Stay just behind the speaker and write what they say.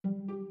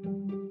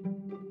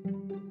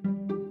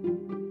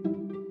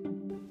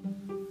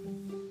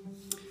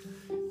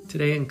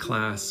Today in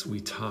class,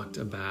 we talked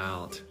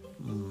about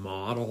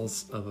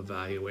models of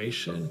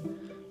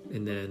evaluation,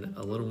 and then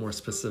a little more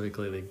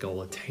specifically, the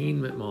goal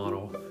attainment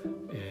model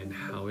and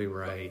how we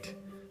write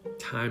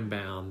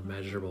time-bound,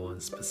 measurable, and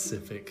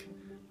specific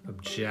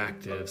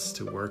objectives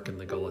to work in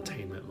the goal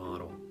attainment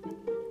model.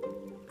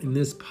 In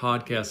this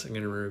podcast, I'm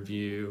going to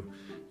review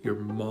your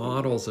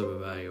models of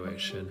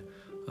evaluation,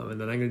 and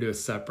then I'm going to do a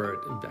separate,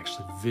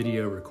 actually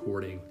video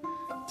recording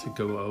to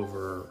go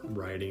over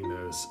writing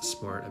those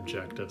SMART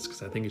objectives,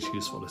 because I think it's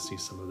useful to see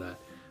some of that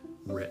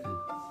written.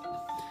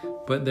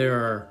 But there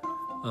are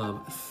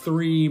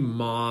 3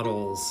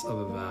 models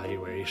of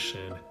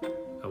evaluation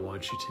I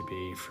want you to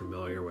be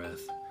familiar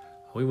with.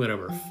 We went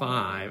over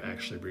 5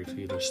 actually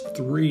briefly. There's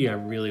 3 I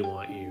really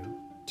want you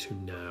to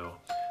know.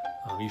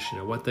 You should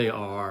know what they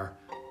are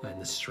and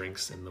the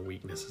strengths and the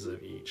weaknesses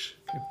of each.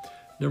 Okay.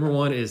 Number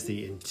 1 is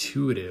the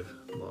intuitive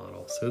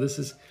model. So this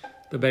is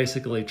the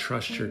basically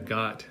trust your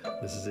gut.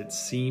 This is it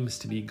seems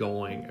to be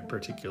going a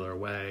particular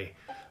way.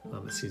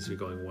 It seems to be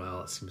going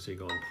well. It seems to be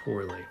going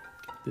poorly.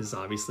 This is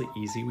obviously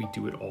easy. We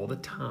do it all the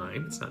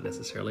time. It's not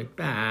necessarily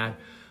bad,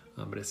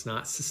 but it's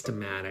not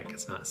systematic.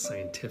 It's not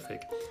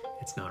scientific.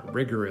 It's not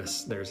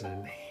rigorous. There's an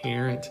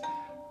inherent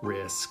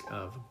risk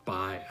of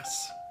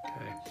bias.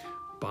 Okay,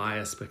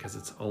 bias because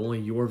it's only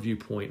your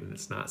viewpoint and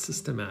it's not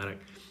systematic,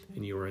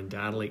 and you are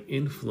undoubtedly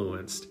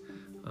influenced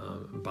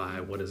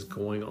by what is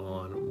going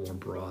on more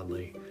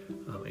broadly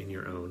in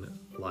your own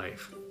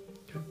life.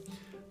 Okay.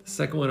 The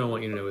second one I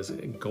want you to know is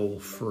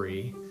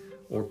goal-free,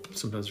 or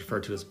sometimes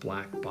referred to as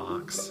black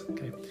box.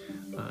 Okay.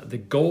 The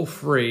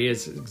goal-free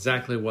is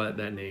exactly what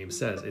that name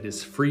says. It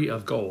is free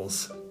of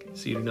goals. Okay.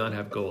 So you do not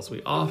have goals.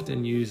 We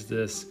often use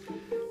this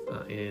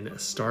in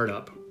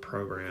startup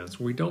programs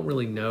where we don't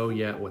really know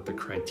yet what the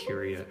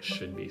criteria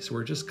should be. So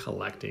we're just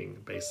collecting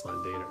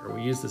baseline data, or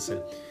we use this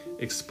in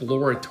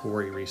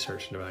exploratory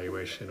research and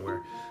evaluation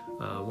where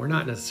we're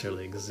not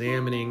necessarily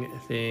examining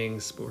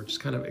things, but we're just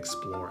kind of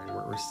exploring.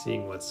 We're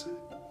seeing what's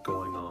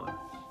going on.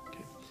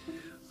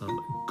 Okay.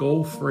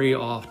 Goal-free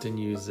often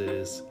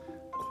uses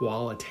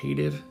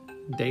qualitative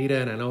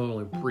data, and I know I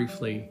only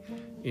briefly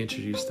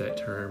introduced that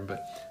term,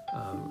 but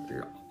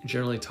you're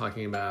generally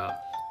talking about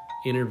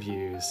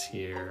interviews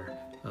here,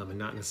 and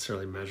not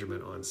necessarily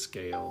measurement on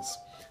scales.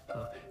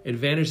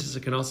 Advantages,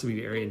 it can also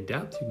be very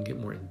in-depth. You can get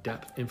more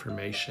in-depth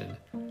information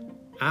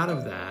out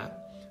of that.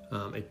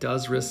 It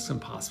does risk some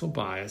possible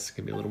bias. It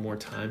can be a little more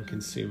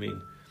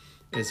time-consuming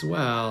as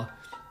well.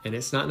 And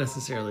it's not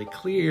necessarily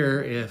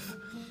clear if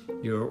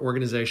your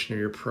organization or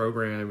your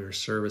program, your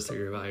service that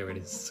you're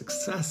evaluating is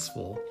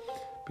successful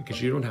because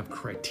you don't have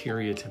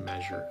criteria to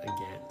measure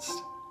against.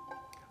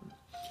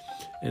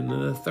 And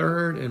the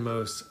third and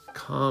most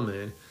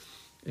common,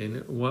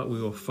 and what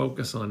we will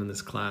focus on in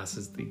this class,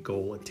 is the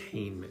goal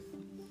attainment.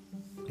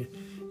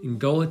 In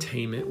goal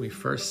attainment, we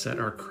first set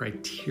our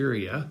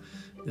criteria,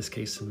 in this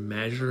case,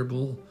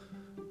 measurable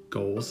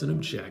goals and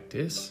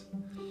objectives,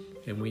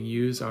 and we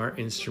use our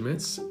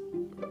instruments,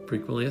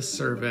 frequently a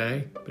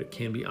survey, but it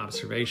can be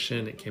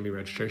observation, it can be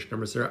registration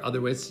numbers. There are other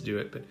ways to do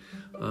it, but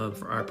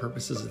for our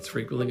purposes, it's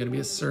frequently going to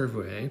be a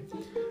survey,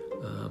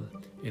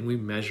 and we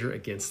measure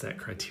against that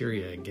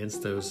criteria,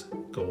 against those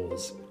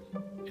goals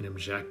and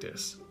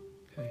objectives.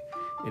 Okay.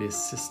 It is a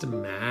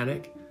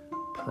systematic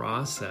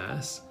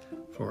process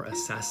for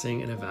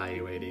assessing and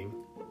evaluating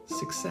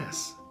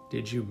success.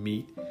 Did you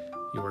meet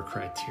your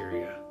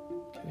criteria?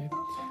 Okay.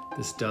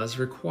 This does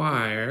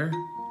require,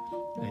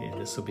 and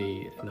this will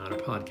be not a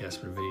podcast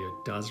but a video,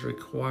 it does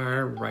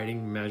require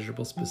writing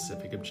measurable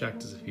specific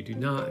objectives. If you do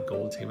not, a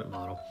goal attainment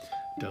model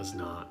does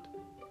not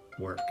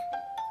work.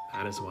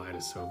 That is why it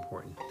is so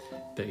important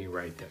that you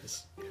write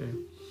those. Okay.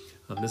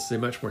 This is a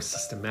much more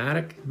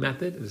systematic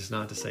method. It is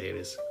not to say it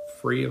is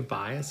free of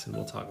bias, and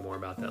we'll talk more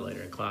about that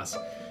later in class.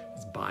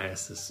 As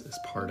bias is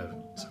part of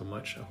so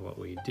much of what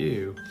we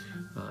do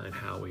and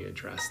how we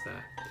address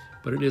that.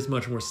 But it is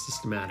much more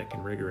systematic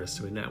and rigorous,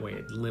 so in that way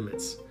it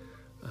limits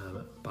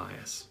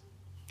bias.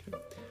 Okay.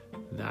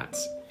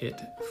 That's it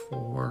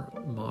for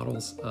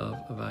models of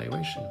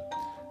evaluation,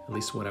 at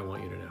least what I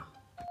want you to know.